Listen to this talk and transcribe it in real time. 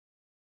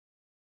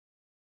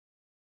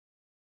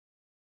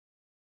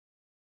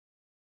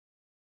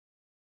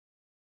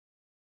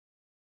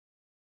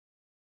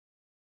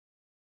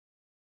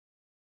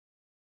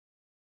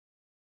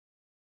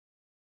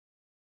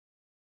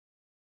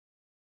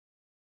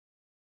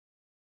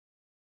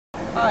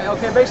Hi,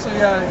 okay, basically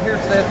here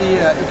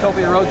today at the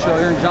Ecopia Roadshow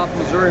here in Joplin,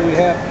 Missouri, we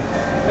have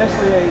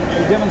basically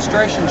a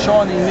demonstration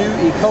showing the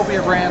new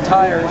Ecopia brand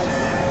tires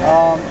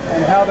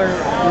and how their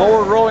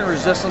lower rolling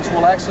resistance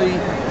will actually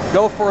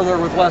go further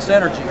with less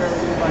energy.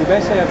 We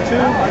basically have two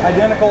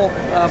identical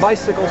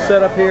bicycles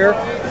set up here,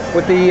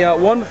 with the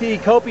one with the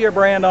Ecopia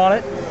brand on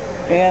it,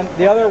 and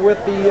the other with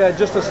the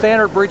just a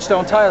standard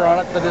Bridgestone tire on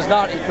it that is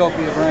not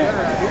Ecopia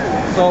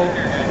brand. So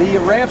the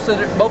ramps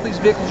that both these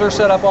vehicles are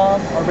set up on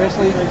are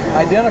basically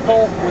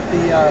identical with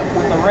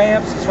the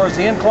ramps as far as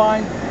the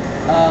incline.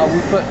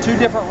 We put two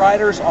different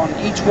riders on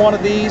each one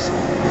of these,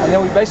 and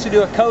then we basically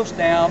do a coast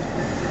down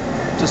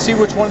to see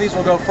which one of these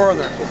will go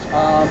further.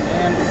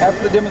 And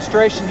after the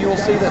demonstration, you will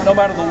see that no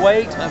matter the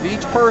weight of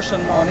each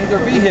person on either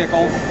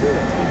vehicle,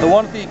 the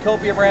one with the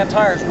Ecopia brand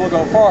tires will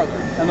go farther.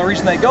 And the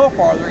reason they go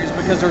farther is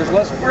because there's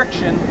less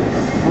friction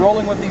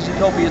rolling with these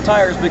Ecopia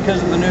tires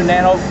because of the new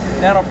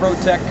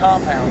NanoProtect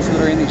compounds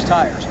that are in these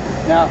tires.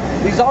 Now,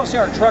 these obviously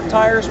aren't truck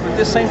tires, but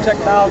this same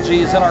technology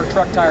is in our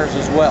truck tires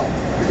as well.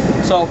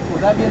 So,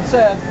 with that being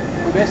said,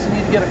 we basically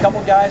need to get a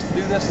couple guys to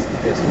do this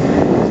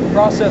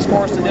process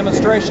for us, the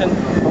demonstration,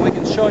 and we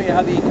can show you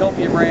how the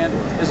Ecopia brand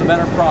is a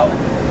better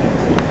product.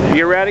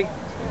 You ready?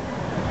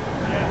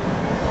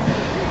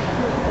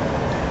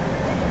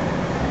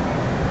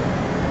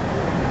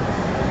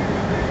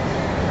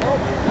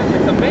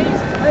 It's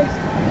amazing,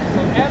 amazing.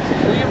 So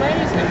absolutely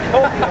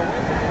amazing.